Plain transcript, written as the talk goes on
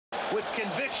with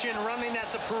conviction running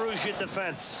at the Perugia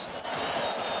defense.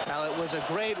 Now, it was a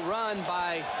great run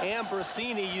by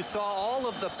Ambrosini. You saw all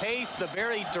of the pace, the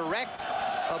very direct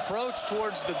approach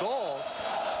towards the goal.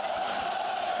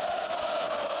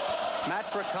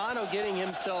 Matricano getting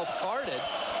himself carded.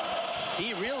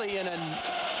 He really, in a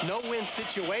no-win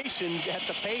situation at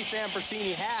the pace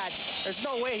Ambrosini had, there's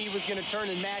no way he was going to turn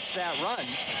and match that run.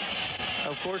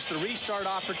 Of course, the restart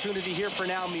opportunity here for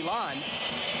now Milan,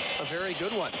 a very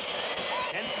good one.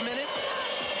 10th minute.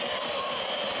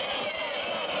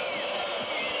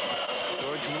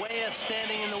 George Weah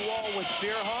standing in the wall with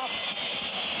Bierhoff.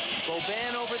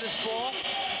 Boban over this ball.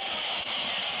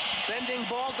 Bending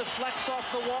ball deflects off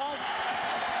the wall.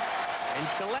 And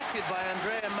collected by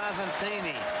Andrea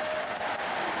Mazzantini.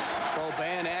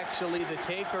 Boban actually the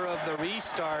taker of the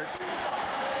restart.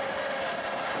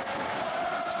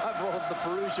 Several of the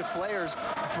Perugia players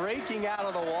breaking out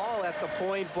of the wall at the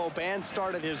point Boban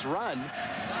started his run.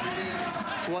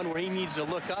 It's one where he needs to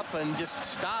look up and just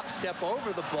step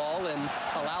over the ball and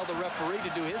allow the referee to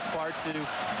do his part to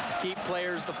keep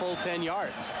players the full 10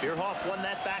 yards. Bierhoff won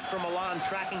that back from Milan,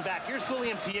 tracking back. Here's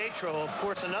Guglielminpietro, of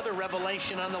course, another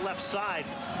revelation on the left side,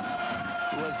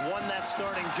 who has won that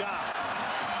starting job.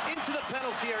 Into the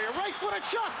penalty area, right-footed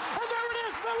shot, and there it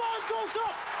is. Milan goes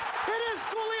up. It is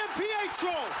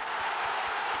Guglielminpietro.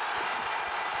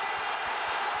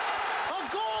 A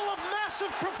goal of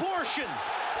massive proportion.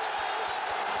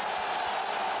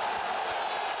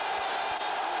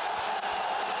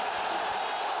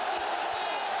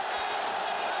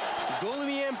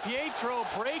 Guglielminpietro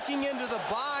breaking into the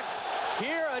box.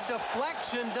 Here a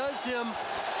deflection does him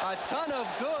a ton of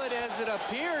good, as it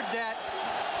appeared that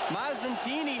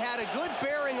Mazzantini had a good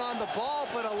bearing on the ball,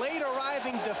 but a late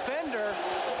arriving defender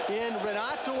in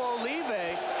Renato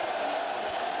Olive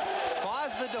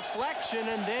caused the deflection,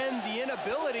 and then the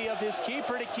inability of his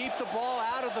keeper to keep the ball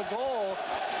out of the goal.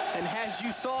 And as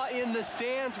you saw in the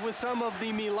stands with some of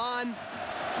the Milan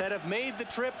that have made the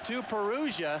trip to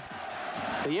Perugia,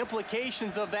 the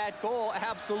implications of that goal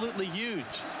absolutely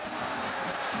huge.